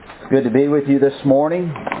Good to be with you this morning.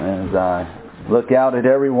 As I look out at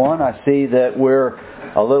everyone, I see that we're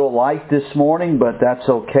a little light this morning, but that's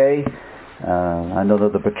okay. I know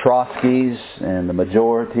that the Petroskis and the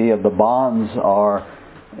majority of the Bonds are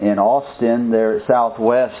in Austin. They're at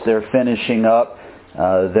Southwest. They're finishing up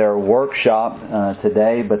their workshop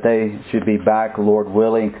today, but they should be back, Lord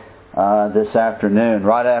willing, this afternoon.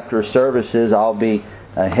 Right after services, I'll be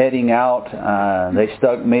heading out. They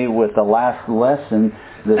stuck me with the last lesson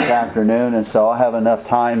this afternoon, and so I'll have enough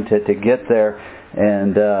time to get there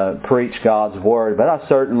and preach God's Word. But I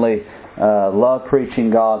certainly love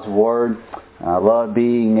preaching God's Word. I love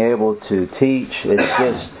being able to teach. It's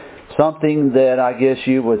just something that I guess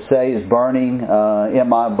you would say is burning in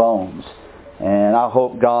my bones. And I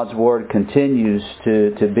hope God's Word continues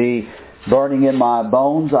to be burning in my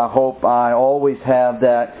bones. I hope I always have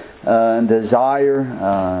that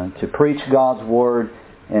desire to preach God's Word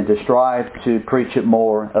and to strive to preach it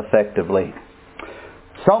more effectively.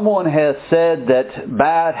 Someone has said that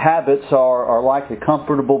bad habits are like a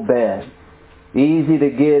comfortable bed, easy to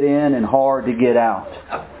get in and hard to get out.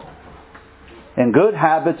 And good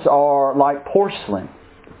habits are like porcelain,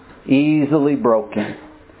 easily broken.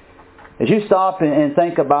 As you stop and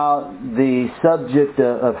think about the subject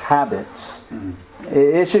of habits,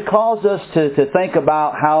 it should cause us to think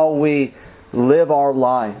about how we live our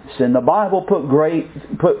lives. And the Bible puts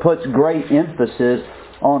great emphasis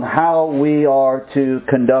on how we are to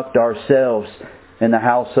conduct ourselves in the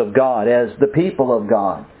house of God as the people of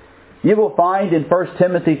God. You will find in 1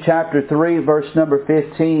 Timothy chapter 3, verse number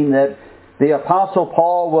 15, that the Apostle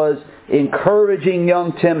Paul was encouraging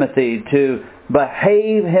young Timothy to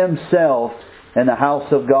behave himself in the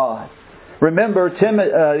house of God. Remember,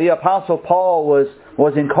 the Apostle Paul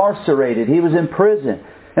was incarcerated. He was in prison.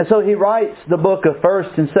 And so he writes the book of 1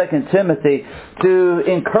 and 2 Timothy to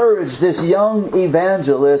encourage this young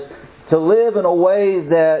evangelist to live in a way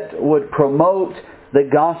that would promote the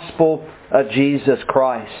gospel of Jesus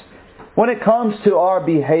Christ. When it comes to our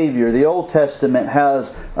behavior, the Old Testament has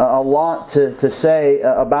a lot to say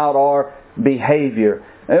about our behavior.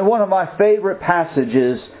 And one of my favorite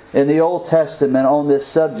passages in the Old Testament on this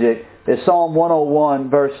subject is Psalm 101,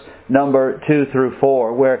 verse number 2 through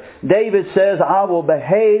 4, where David says, I will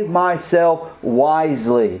behave myself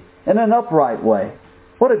wisely in an upright way.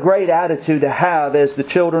 What a great attitude to have as the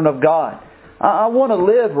children of God. I want to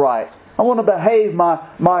live right. I want to behave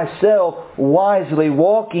myself wisely,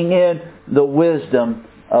 walking in the wisdom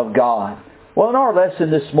of God. Well, in our lesson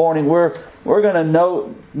this morning, we're going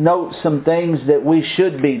to note some things that we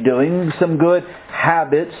should be doing, some good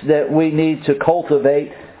habits that we need to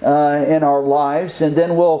cultivate in our lives, and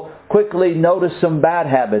then we'll quickly notice some bad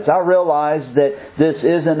habits. I realize that this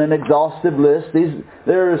isn't an exhaustive list.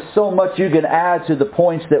 There is so much you can add to the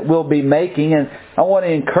points that we'll be making, and I want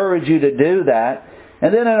to encourage you to do that.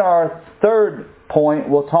 And then in our third point,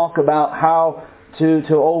 we'll talk about how to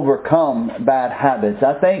overcome bad habits.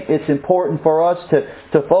 I think it's important for us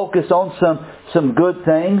to focus on some good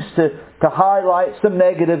things, to highlight some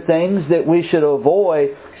negative things that we should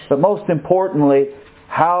avoid, but most importantly,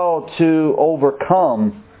 how to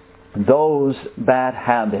overcome those bad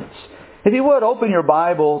habits. If you would, open your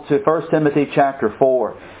Bible to 1 Timothy chapter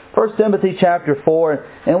 4. 1 Timothy chapter 4,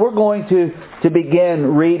 and we're going to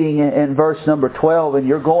begin reading in verse number 12, and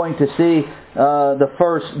you're going to see the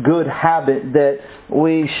first good habit that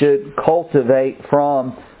we should cultivate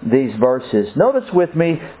from these verses. Notice with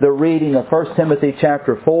me the reading of 1 Timothy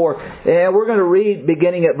chapter 4, and we're going to read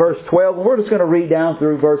beginning at verse 12, and we're just going to read down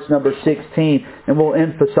through verse number 16, and we'll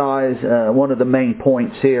emphasize one of the main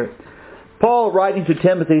points here. Paul, writing to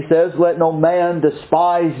Timothy, says, Let no man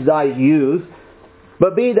despise thy youth,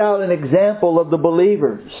 but be thou an example of the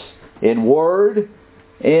believers, in word,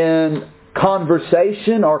 in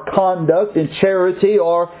conversation or conduct, in charity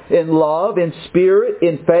or in love, in spirit,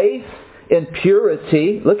 in faith, in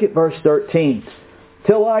purity. Look at verse 13.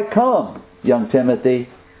 Till I come, young Timothy,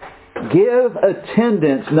 give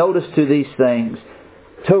attendance, notice, to these things,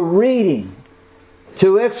 to reading,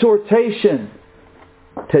 to exhortation,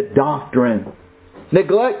 to doctrine.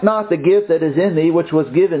 Neglect not the gift that is in thee, which was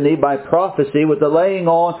given thee by prophecy, with the laying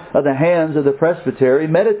on of the hands of the presbytery.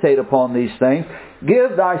 Meditate upon these things.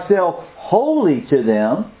 Give thyself wholly to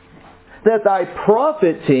them, that thy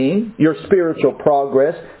profiting, your spiritual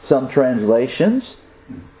progress, some translations,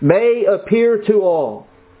 may appear to all.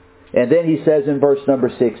 And then he says in verse number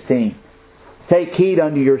 16, Take heed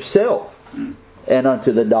unto yourself and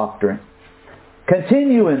unto the doctrine.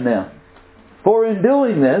 Continue in them. For in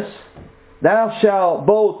doing this, thou shalt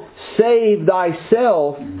both save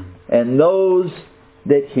thyself and those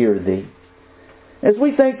that hear thee. As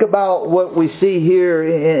we think about what we see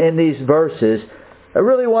here in these verses, I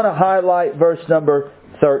really want to highlight verse number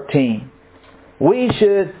 13. We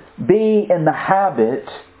should be in the habit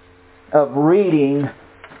of reading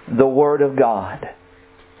the Word of God.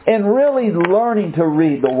 And really learning to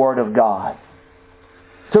read the Word of God.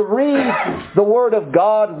 To read the Word of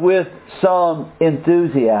God with some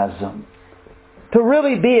enthusiasm. To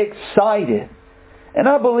really be excited. And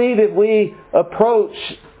I believe if we approach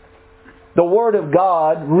the Word of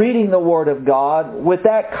God, reading the Word of God, with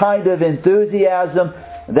that kind of enthusiasm,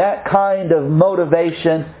 that kind of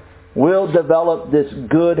motivation, we'll develop this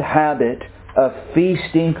good habit of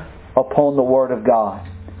feasting upon the Word of God.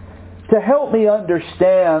 To help me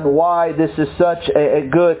understand why this is such a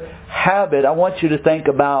good habit, I want you to think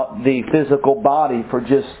about the physical body for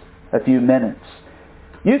just a few minutes.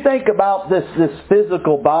 You think about this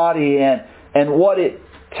physical body and what it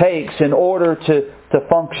takes in order to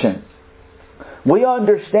function. We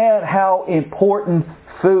understand how important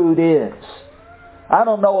food is. I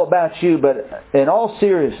don't know about you, but in all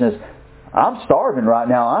seriousness, I'm starving right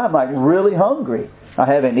now. I'm like really hungry. I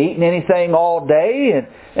haven't eaten anything all day,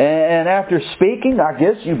 and after speaking, I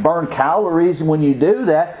guess you burn calories when you do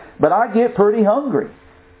that, but I get pretty hungry.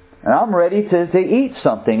 And I'm ready to eat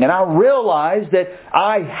something. And I realize that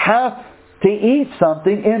I have to eat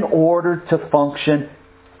something in order to function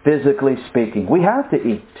physically speaking. We have to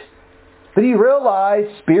eat. But you realize,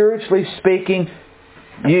 spiritually speaking,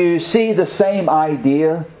 you see the same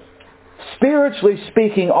idea. Spiritually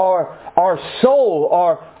speaking, our soul,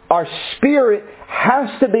 our spirit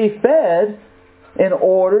has to be fed in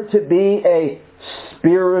order to be a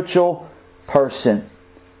spiritual person.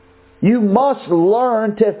 You must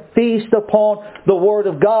learn to feast upon the Word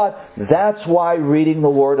of God. That's why reading the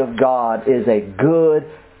Word of God is a good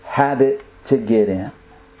habit to get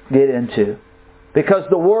into. Because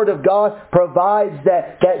the Word of God provides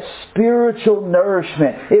that spiritual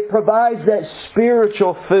nourishment. It provides that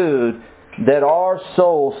spiritual food that our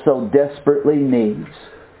soul so desperately needs.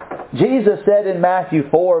 Jesus said in Matthew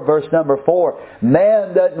 4, verse number 4,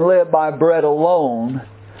 man doesn't live by bread alone,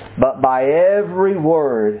 but by every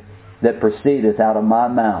word that proceedeth out of my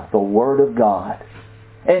mouth, the Word of God.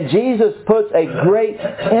 And Jesus puts a great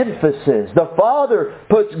emphasis, the Father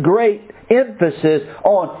puts great emphasis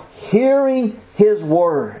on hearing His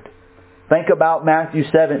Word. Think about Matthew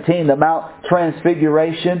 17, the Mount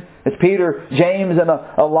Transfiguration. As Peter, James, and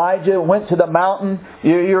Elijah went to the mountain,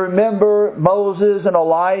 you remember Moses and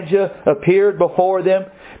Elijah appeared before them.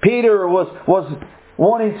 Peter was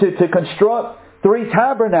wanting to construct 3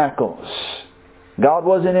 tabernacles. God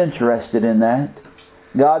wasn't interested in that.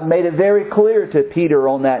 God made it very clear to Peter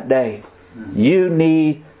on that day. You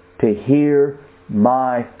need to hear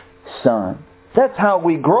my Son. That's how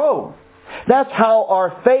we grow. That's how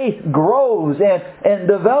our faith grows and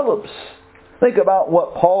develops. Think about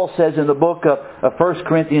what Paul says in the book of 1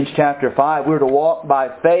 Corinthians chapter 5. We're to walk by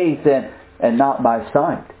faith and not by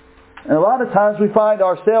sight. And a lot of times we find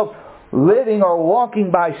ourselves living or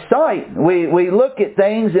walking by sight. We look at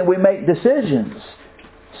things and we make decisions.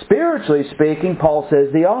 Spiritually speaking, Paul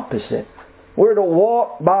says the opposite. We're to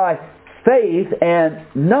walk by faith and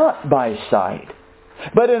not by sight.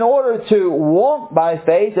 But in order to walk by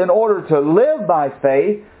faith, in order to live by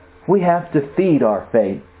faith, we have to feed our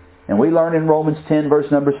faith. And we learn in Romans 10 verse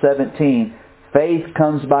number 17, faith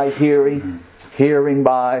comes by hearing, hearing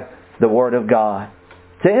by the Word of God.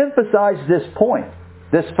 To emphasize this point,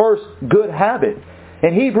 this first good habit,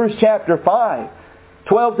 in Hebrews chapter 5,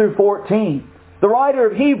 12 through 14, the writer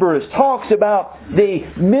of Hebrews talks about the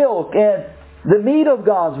milk and the meat of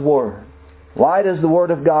God's Word. Why does the Word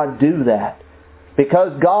of God do that?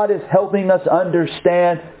 Because God is helping us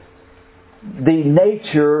understand the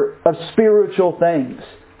nature of spiritual things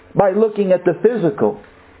by looking at the physical.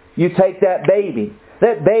 You take that baby.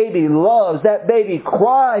 That baby loves, that baby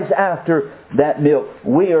cries after that milk.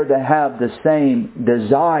 We are to have the same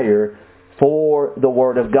desire for the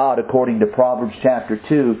Word of God according to Proverbs chapter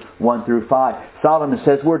 2, 1 through 5. Solomon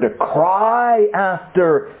says we're to cry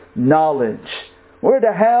after knowledge. We're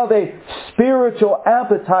to have a spiritual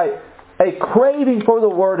appetite, a craving for the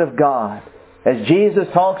Word of God. As Jesus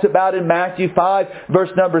talks about in Matthew 5, verse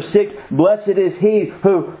number 6, blessed is he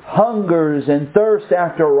who hungers and thirsts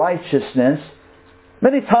after righteousness.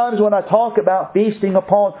 Many times when I talk about feasting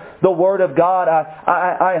upon the Word of God,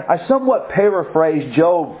 I somewhat paraphrase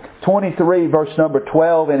Job 23, verse number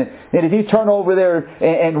 12. And if you turn over there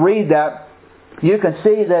and read that, you can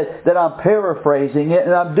see that I'm paraphrasing it,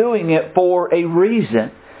 and I'm doing it for a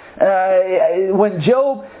reason. When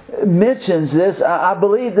Job mentions this, I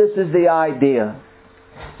believe this is the idea.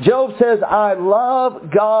 Job says, I love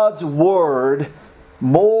God's Word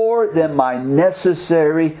more than my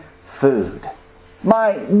necessary food.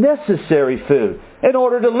 My necessary food. In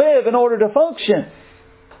order to live, in order to function.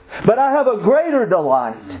 But I have a greater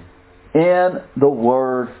delight in the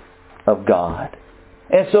Word of God.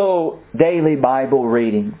 And so, daily Bible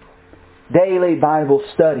reading, daily Bible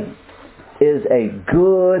study is a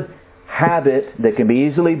good habit that can be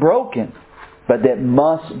easily broken, but that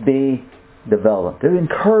must be developed. To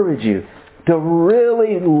encourage you to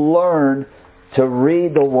really learn to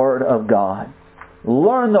read the Word of God.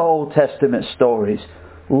 Learn the Old Testament stories.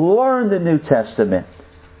 Learn the New Testament.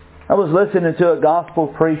 I was listening to a gospel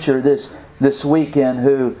preacher this weekend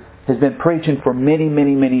who has been preaching for many,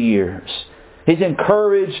 many, many years. He's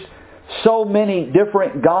encouraged so many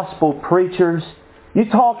different gospel preachers. You're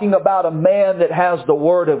talking about a man that has the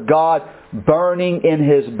Word of God burning in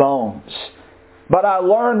his bones. But I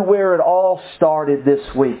learned where it all started this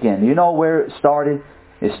weekend. You know where it started?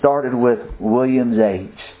 It started with William's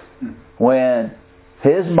age. When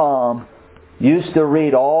his mom used to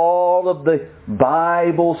read all of the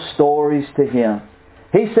Bible stories to him.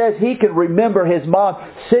 He says he can remember his mom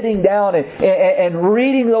sitting down and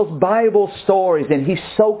reading those Bible stories, and he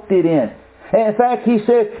soaked it in. And in fact, he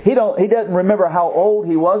said he doesn't remember how old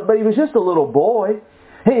he was, but he was just a little boy.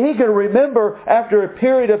 He could remember after a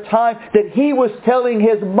period of time that he was telling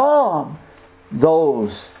his mom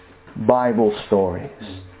those Bible stories.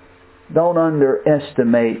 Don't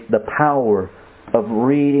underestimate the power of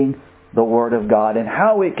reading the Word of God and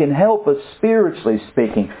how it can help us spiritually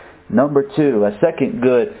speaking. Number 2, a second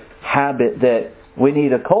good habit that we need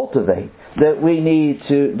to cultivate, that we need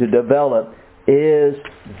to develop, is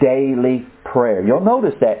daily prayer. You'll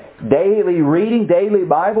notice that. Daily reading, daily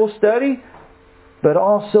Bible study, but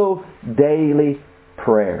also daily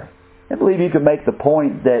prayer. I believe you can make the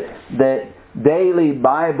point that daily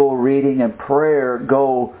Bible reading and prayer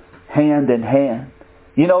go hand in hand.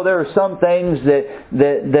 You know, there are some things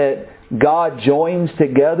that God joins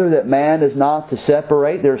together that man is not to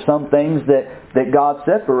separate. There are some things that God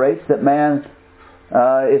separates that man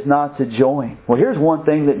is not to join. Well, here's one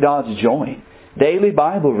thing that God's joined. Daily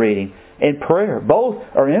Bible reading and prayer. Both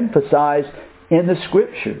are emphasized in the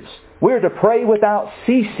Scriptures. We're to pray without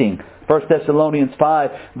ceasing. 1 Thessalonians 5,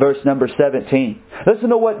 verse number 17. Listen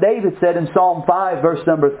to what David said in Psalm 5, verse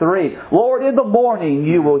number 3. Lord, in the morning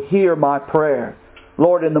you will hear my prayer.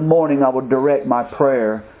 Lord, in the morning I will direct my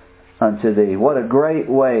prayer unto Thee. What a great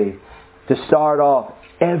way to start off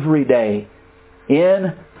every day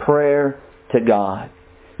in prayer to God.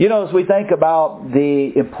 You know, as we think about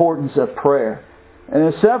the importance of prayer,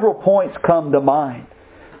 and several points come to mind.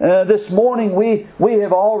 This morning we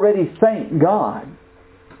have already thanked God.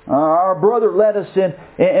 Our brother led us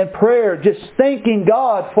in prayer, just thanking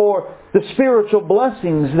God for the spiritual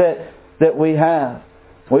blessings that we have.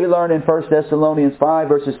 We learn in 1 Thessalonians 5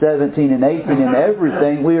 verses 17 and 18, in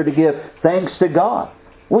everything we are to give thanks to God.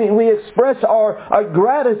 We express our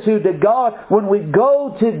gratitude to God when we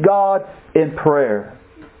go to God in prayer.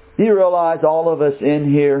 You realize all of us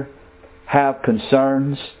in here have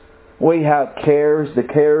concerns. We have cares, the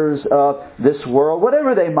cares of this world,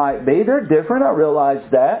 whatever they might be. They're different, I realize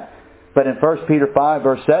that. But in 1 Peter 5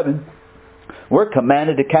 verse 7, we're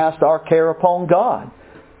commanded to cast our care upon God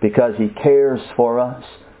because He cares for us.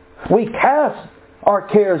 We cast our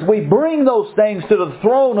cares. We bring those things to the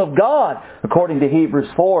throne of God, according to Hebrews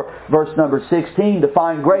 4, verse number 16, to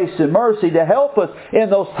find grace and mercy to help us in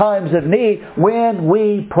those times of need when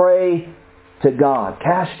we pray to God.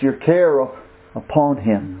 Cast your care upon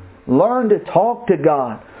Him. Learn to talk to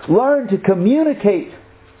God. Learn to communicate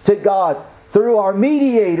to God through our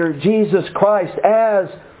mediator, Jesus Christ, as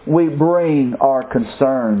we bring our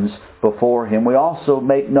concerns before Him. We also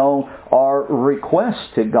make known our requests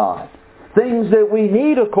to God. Things that we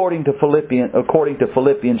need according to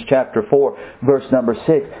Philippians chapter 4, verse number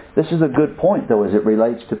 6. This is a good point, though, as it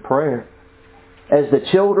relates to prayer. As the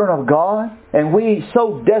children of God, and we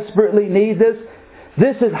so desperately need this,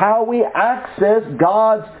 this is how we access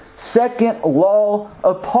God's second law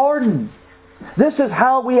of pardon. This is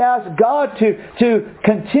how we ask God to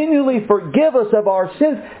continually forgive us of our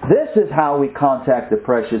sins. This is how we contact the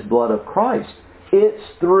precious blood of Christ. It's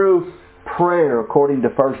through prayer, according to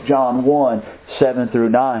 1 John 1, 7 through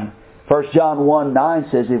 9. 1 John 1, 9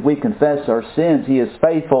 says, if we confess our sins, He is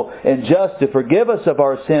faithful and just to forgive us of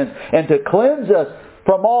our sins and to cleanse us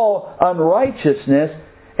from all unrighteousness.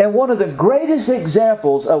 And one of the greatest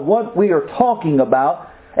examples of what we are talking about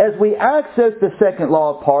as we access the second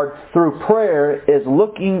law of pardon through prayer is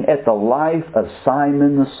looking at the life of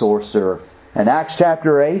Simon the sorcerer. In Acts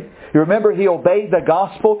chapter 8, you remember he obeyed the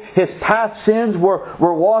gospel. His past sins were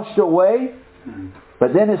washed away.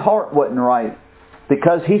 But then his heart wasn't right.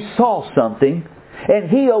 because he saw something, and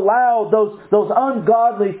he allowed those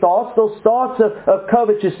ungodly thoughts, those thoughts of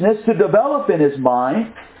covetousness to develop in his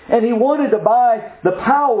mind. And he wanted to buy the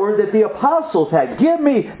power that the apostles had. Give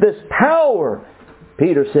me this power.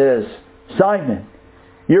 Peter says, Simon,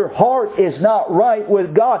 your heart is not right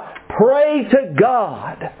with God. Pray to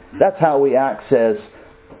God. That's how we access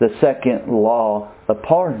the second law of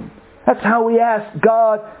pardon. That's how we ask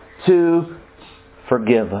God to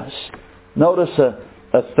forgive us. Notice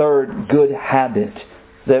a third good habit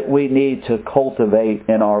that we need to cultivate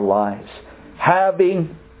in our lives.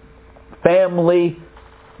 Having family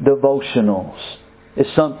devotionals is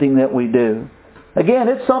something that we do. Again,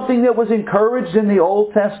 it's something that was encouraged in the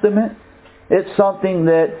Old Testament. It's something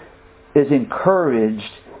that is encouraged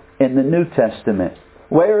in the New Testament.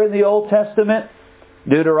 Where in the Old Testament?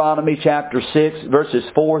 Deuteronomy chapter 6, verses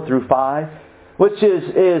 4 through 5, which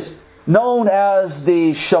is known as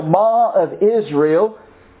the Shema of Israel,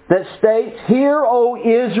 that states, Hear, O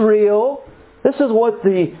Israel. This is what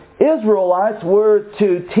the Israelites were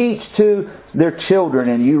to teach to their children.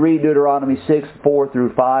 And you read Deuteronomy 6, 4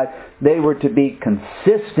 through 5. They were to be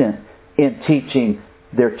consistent in teaching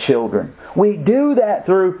their children. We do that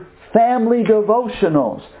through family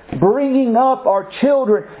devotionals, bringing up our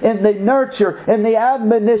children in the nurture and the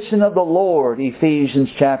admonition of the Lord. Ephesians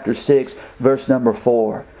chapter 6, verse number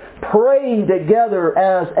 4. Praying together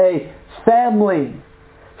as a family.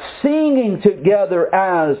 Singing together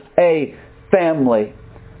as a family.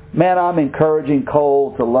 Man, I'm encouraging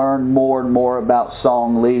Cole to learn more and more about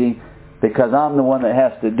song leading, because I'm the one that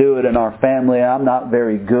has to do it in our family. I'm not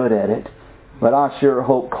very good at it. But I sure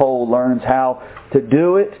hope Cole learns how to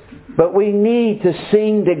do it. But we need to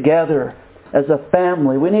sing together as a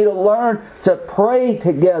family. We need to learn to pray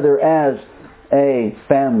together as a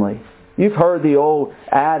family. You've heard the old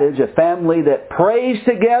adage, a family that prays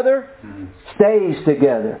together stays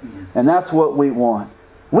together. And that's what we want.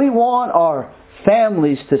 We want our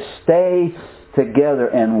families to stay together.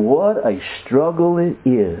 And what a struggle it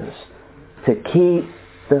is to keep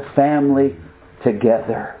the family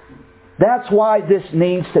together. That's why this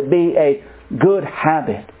needs to be a good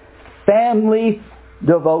habit. Family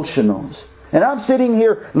devotionals. And I'm sitting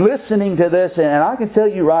here listening to this, and I can tell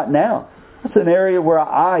you right now, that's an area where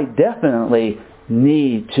I definitely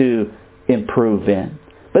need to improve in.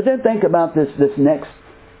 But then think about this next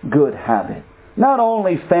good habit. Not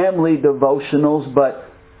only family devotionals,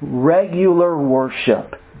 but regular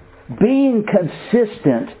worship. Being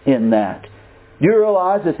consistent in that. You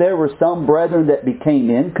realize that there were some brethren that became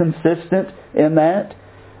inconsistent in that?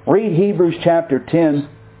 Read Hebrews chapter 10,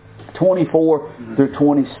 24 through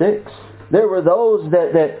 26. There were those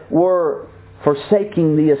that were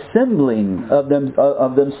forsaking the assembling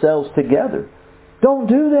of themselves together. Don't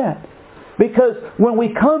do that. Because when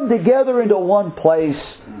we come together into one place,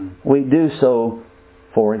 we do so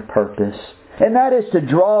for a purpose. And that is to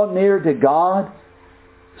draw near to God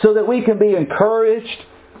so that we can be encouraged,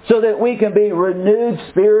 so that we can be renewed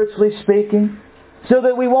spiritually speaking, so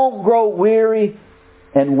that we won't grow weary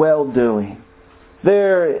and well-doing.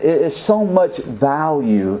 There is so much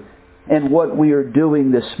value in what we are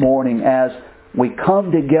doing this morning as we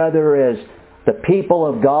come together as the people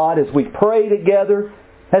of God, as we pray together,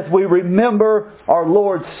 as we remember our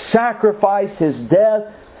Lord's sacrifice, His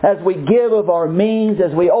death, as we give of our means,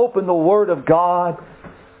 as we open the Word of God,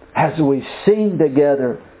 as we sing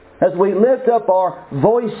together, as we lift up our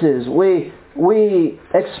voices, we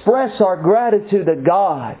express our gratitude to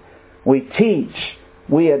God, we teach,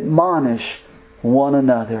 we admonish one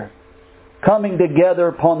another. Coming together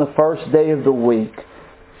upon the first day of the week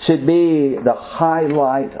should be the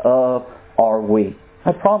highlight of our week.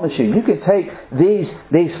 I promise you, you can take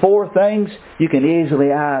these four things, you can easily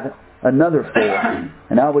add another four.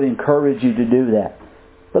 And I would encourage you to do that.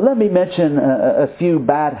 But let me mention a few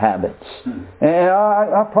bad habits. And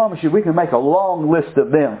I promise you, we can make a long list of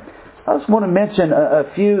them. I just want to mention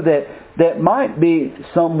a few that might be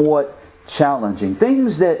somewhat challenging.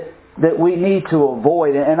 Things that we need to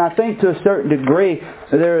avoid. And I think to a certain degree,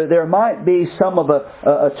 there might be some of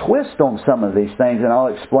a twist on some of these things. And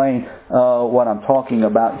I'll explain what I'm talking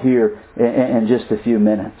about here in just a few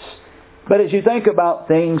minutes. But as you think about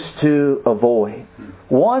things to avoid,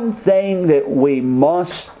 one thing that we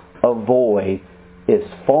must avoid is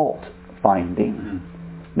fault finding.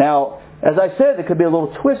 Now, as I said, there could be a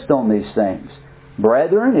little twist on these things.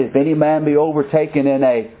 Brethren, if any man be overtaken in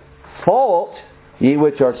a fault, ye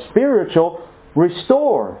which are spiritual,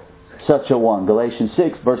 restore such a one. Galatians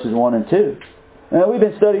 6, verses 1 and 2. Now, we've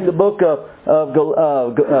been studying the book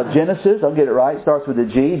of Genesis. I'll get it right. It starts with a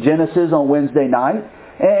G. Genesis on Wednesday night.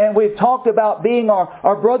 And we've talked about being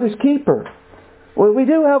our brother's keeper. Well, we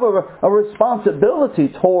do have a responsibility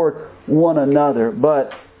toward one another,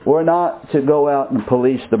 but we're not to go out and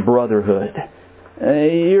police the brotherhood.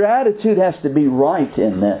 Your attitude has to be right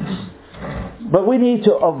in this. But we need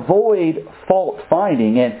to avoid fault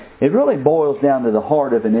finding, and it really boils down to the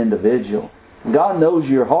heart of an individual. God knows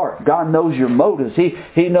your heart. God knows your motives.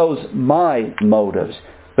 He knows my motives.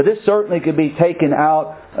 But this certainly could be taken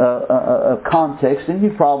out of context, and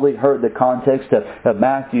you've probably heard the context of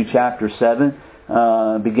Matthew chapter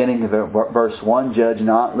 7, beginning of verse 1, judge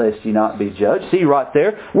not lest ye not be judged. See right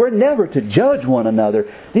there, we're never to judge one another.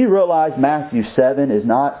 Do you realize Matthew 7 is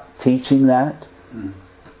not teaching that?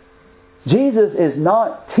 Jesus is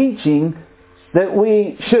not teaching that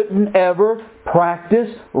we shouldn't ever practice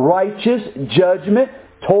righteous judgment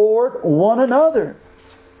toward one another.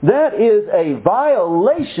 That is a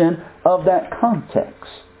violation of that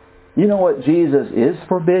context. You know what Jesus is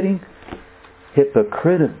forbidding?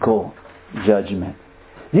 Hypocritical judgment.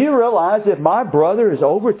 Do you realize if my brother is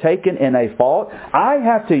overtaken in a fault, I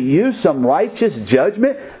have to use some righteous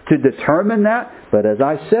judgment to determine that? But as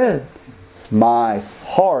I said, my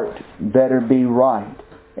heart better be right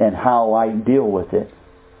in how I deal with it.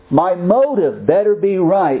 My motive better be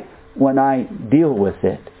right when I deal with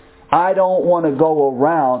it. I don't want to go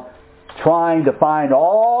around trying to find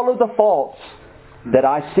all of the faults that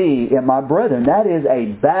I see in my brethren. That is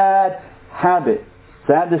a bad habit.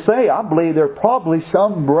 Sad to say, I believe there are probably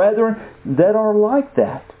some brethren that are like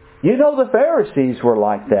that. You know, the Pharisees were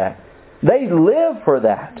like that. They lived for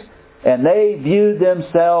that. And they viewed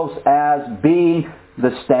themselves as being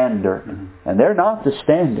the standard. And they're not the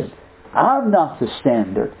standard. I'm not the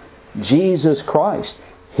standard. Jesus Christ,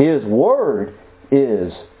 His Word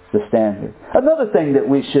is the standard. Another thing that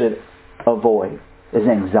we should avoid is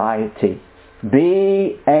anxiety.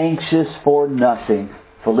 Be anxious for nothing.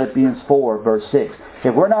 Philippians 4 verse 6.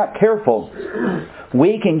 If we're not careful,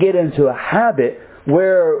 we can get into a habit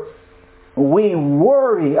where we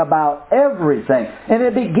worry about everything. And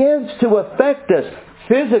it begins to affect us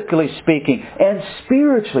physically speaking and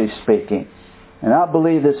spiritually speaking. And I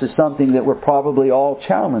believe this is something that we're probably all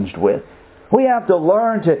challenged with. We have to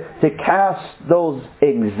learn to cast those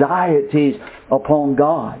anxieties upon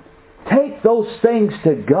God. Take those things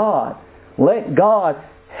to God. Let God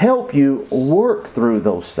help you work through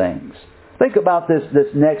those things. Think about this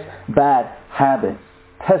next bad habit,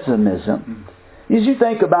 pessimism. As you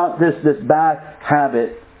think about this bad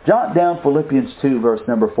habit, jot down Philippians 2 verse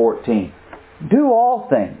number 14. Do all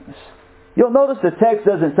things. You'll notice the text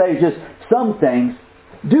doesn't say just some things.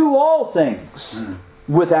 Do all things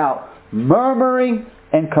without murmuring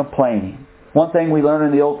and complaining. One thing we learn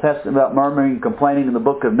in the Old Testament about murmuring and complaining in the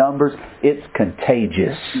book of Numbers, it's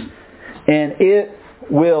contagious. And it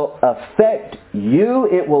will affect you.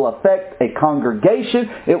 It will affect a congregation.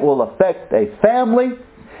 It will affect a family.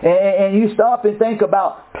 And you stop and think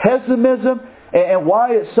about pessimism and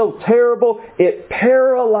why it's so terrible. It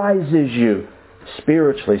paralyzes you,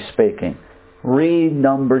 spiritually speaking. Read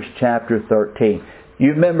Numbers chapter 13.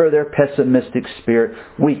 You remember their pessimistic spirit.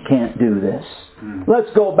 We can't do this. Let's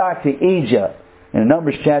go back to Egypt. In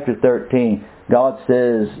Numbers chapter 13, God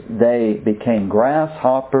says they became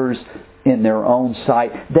grasshoppers in their own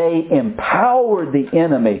sight. They empowered the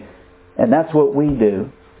enemy. And that's what we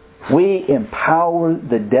do. We empower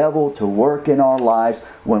the devil to work in our lives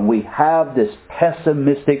when we have this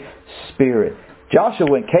pessimistic spirit.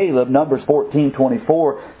 Joshua and Caleb, Numbers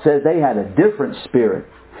 14:24, says they had a different spirit.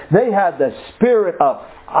 They had the spirit of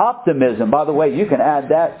optimism. By the way, you can add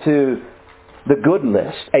that to the good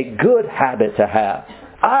list. A good habit to have.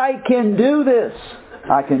 I can do this.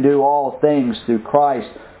 I can do all things through Christ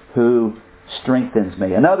who strengthens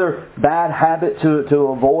me. Another bad habit to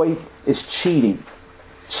avoid is cheating.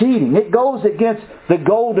 Cheating. It goes against the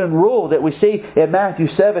golden rule that we see in Matthew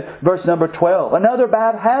 7 verse number 12. Another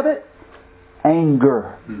bad habit?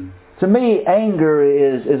 Anger. To me, anger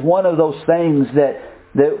is one of those things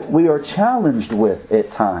that we are challenged with at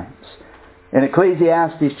times. In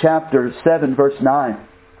Ecclesiastes chapter 7 verse 9,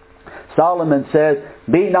 Solomon says,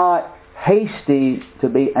 be not hasty to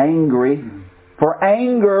be angry, for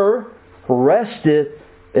anger resteth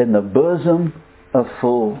in the bosom of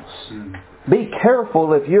fools. Be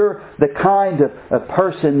careful if you're the kind of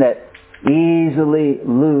person that easily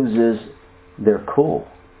loses their cool.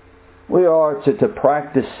 We are to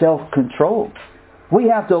practice self-control. We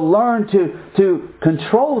have to learn to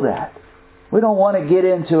control that. We don't want to get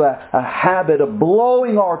into a habit of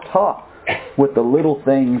blowing our top with the little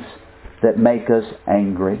things that make us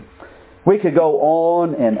angry. We could go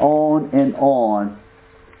on and on and on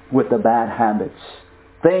with the bad habits.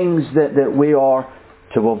 Things that we are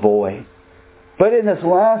to avoid. But in this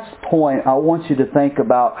last point, I want you to think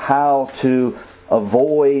about how to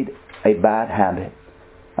avoid a bad habit.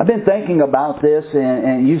 I've been thinking about this,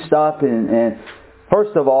 and you stop and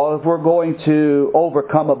first of all, if we're going to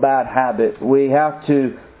overcome a bad habit, we have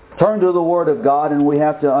to turn to the Word of God, and we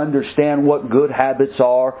have to understand what good habits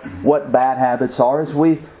are, what bad habits are. As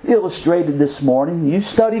we illustrated this morning, you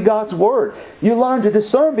study God's Word. You learn to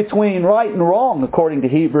discern between right and wrong, according to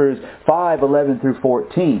Hebrews 5:11 through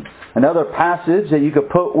 14. Another passage that you could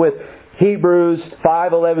put with Hebrews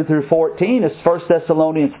 5:11 through 14 is 1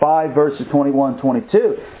 Thessalonians 5 verses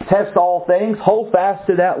 21-22. Test all things, hold fast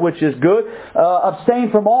to that which is good, abstain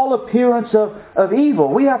from all appearance of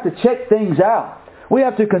evil. We have to check things out. We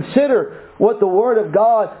have to consider what the Word of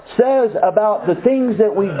God says about the things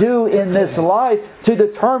that we do in this life to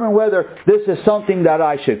determine whether this is something that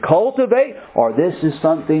I should cultivate or this is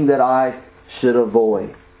something that I should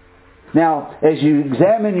avoid. Now, as you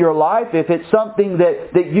examine your life, if it's something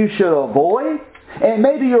that you should avoid, and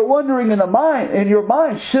maybe you're wondering in your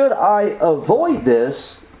mind, should I avoid this?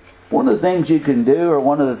 One of the things you can do, or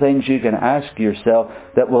one of the things you can ask yourself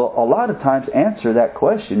that will a lot of times answer that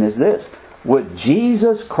question is this: would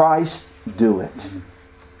Jesus Christ do it?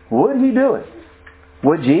 Would He do it?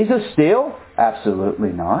 Would Jesus steal?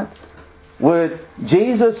 Absolutely not. Would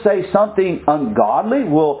Jesus say something ungodly?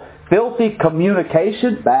 Will filthy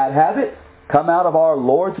communication, bad habit, come out of our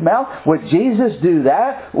Lord's mouth? Would Jesus do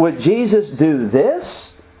that? Would Jesus do this?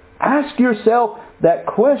 Ask yourself that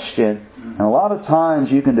question, and a lot of times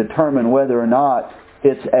you can determine whether or not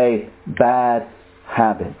it's a bad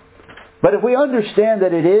habit. But if we understand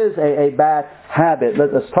that it is a bad habit,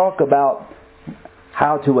 let's talk about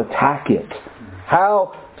how to attack it,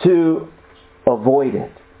 how to avoid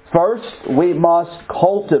it. First, we must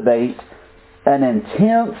cultivate an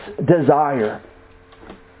intense desire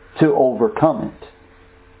to overcome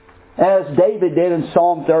it. As David did in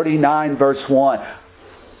Psalm 39 verse 1,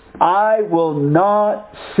 I will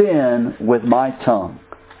not sin with my tongue.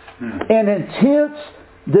 An intense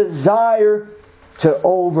desire to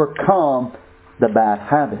overcome the bad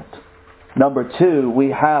habit. Number two,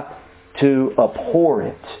 we have to abhor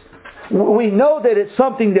it. We know that it's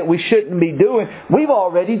something that we shouldn't be doing. We've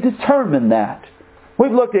already determined that.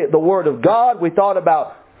 We've looked at the Word of God. We thought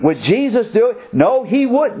about, would Jesus do it? No, He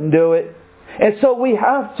wouldn't do it. And so we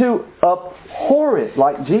have to abhor it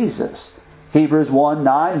like Jesus. Hebrews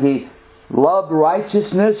 1:9, He loved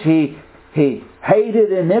righteousness. He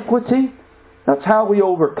hated iniquity. That's how we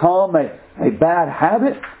overcome a bad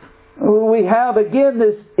habit. We have, again,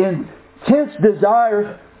 this intense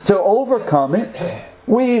desire to overcome it.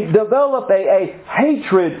 We develop a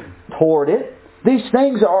hatred toward it. These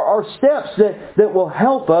things are steps that will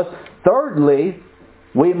help us. Thirdly,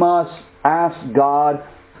 we must ask God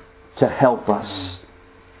to help us.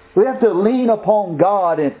 We have to lean upon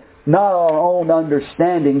God and not our own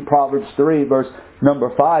understanding. Proverbs 3 verse number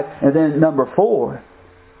 5. And then number 4,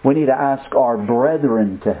 we need to ask our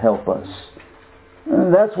brethren to help us.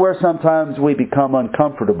 That's where sometimes we become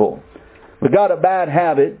uncomfortable. We've got a bad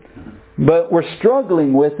habit, but we're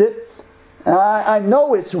struggling with it. I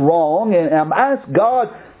know it's wrong, and I'm asking God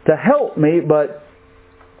to help me, but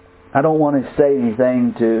I don't want to say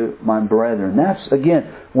anything to my brethren. That's,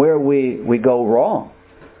 again, where we go wrong.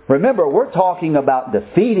 Remember, we're talking about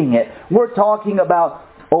defeating it. We're talking about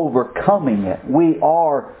overcoming it. We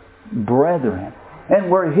are brethren. And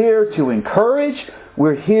we're here to encourage.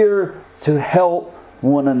 We're here to help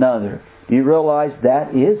one another. Do you realize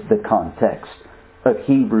that is the context of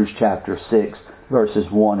Hebrews chapter 6, verses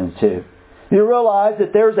 1 and 2? You realize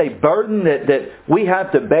that there's a burden that we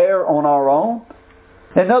have to bear on our own?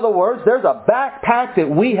 In other words, there's a backpack that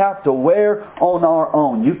we have to wear on our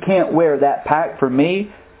own. You can't wear that pack for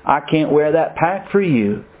me. I can't wear that pack for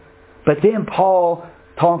you. But then Paul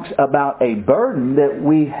talks about a burden that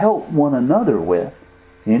we help one another with.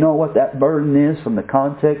 You know what that burden is from the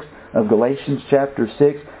context of Galatians chapter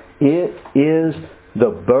 6? It is the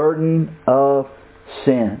burden of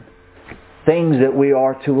sin. Things that we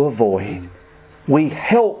are to avoid. We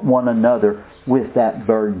help one another with that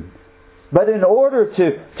burden. But in order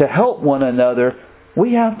to help one another,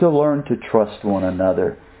 we have to learn to trust one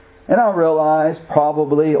another. And I realize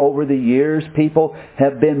probably over the years people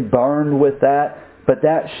have been burned with that, but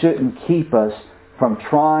that shouldn't keep us from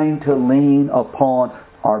trying to lean upon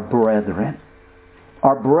our brethren.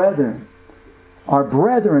 Our brethren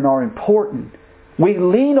are important. We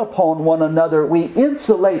lean upon one another. We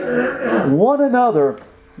insulate one another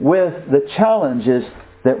with the challenges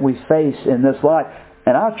that we face in this life.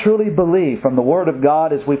 And I truly believe from the Word of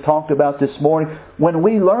God, as we've talked about this morning, when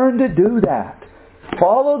we learn to do that,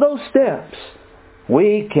 follow those steps,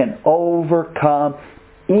 We can overcome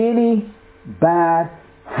any bad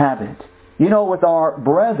habit. You know, with our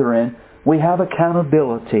brethren, we have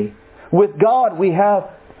accountability. With God, we have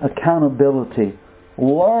accountability.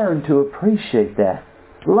 Learn to appreciate that.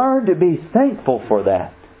 Learn to be thankful for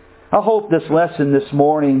that. I hope this lesson this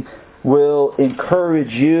morning will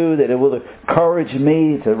encourage you, that it will encourage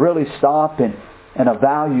me to really stop and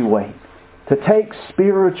evaluate, to take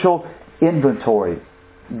spiritual inventory.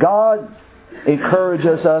 God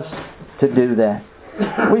encourages us to do that.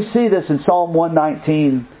 We see this in Psalm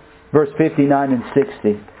 119, verse 59 and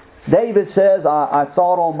 60. David says, I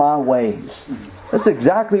thought on my ways. That's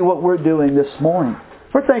exactly what we're doing this morning.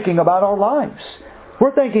 We're thinking about our lives.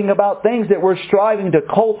 We're thinking about things that we're striving to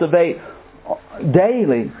cultivate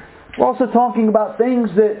daily. We're also talking about things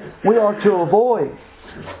that we are to avoid.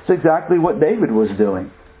 It's exactly what David was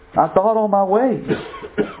doing. I thought on my ways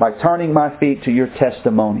by turning my feet to your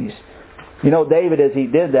testimonies. You know, David, as he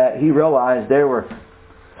did that, he realized there were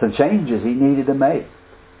some changes he needed to make.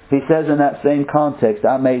 He says in that same context,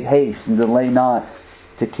 I made haste and delay not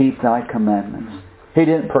to keep thy commandments. He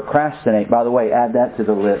didn't procrastinate. By the way, add that to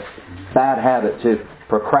the list. Bad habit to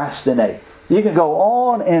procrastinate. You can go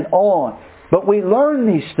on and on. But we learn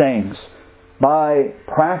these things by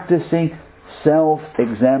practicing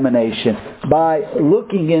self-examination, by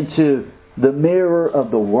looking into the mirror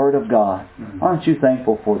of the Word of God. Aren't you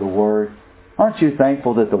thankful for the Word? Aren't you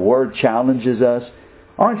thankful that the Word challenges us?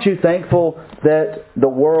 Aren't you thankful that the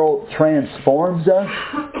world transforms us?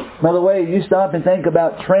 By the way, you stop and think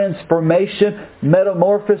about transformation,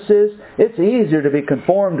 metamorphosis. It's easier to be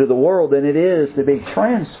conformed to the world than it is to be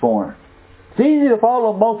transformed. It's easy to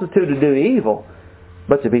follow a multitude to do evil,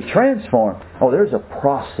 but to be transformed, there's a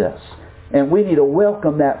process. And we need to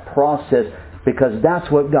welcome that process because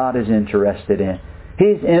that's what God is interested in.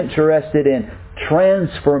 He's interested in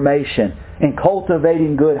transformation, in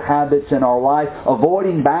cultivating good habits in our life.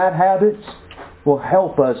 Avoiding bad habits will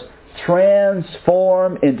help us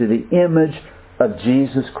transform into the image of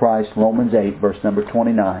Jesus Christ. Romans 8, verse number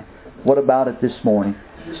 29. What about it this morning?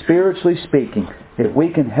 Spiritually speaking, if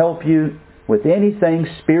we can help you with anything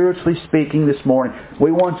spiritually speaking this morning,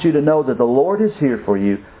 we want you to know that the Lord is here for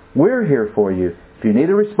you. We're here for you. If you need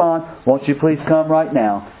a response, won't you please come right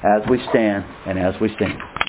now as we stand and as we sing.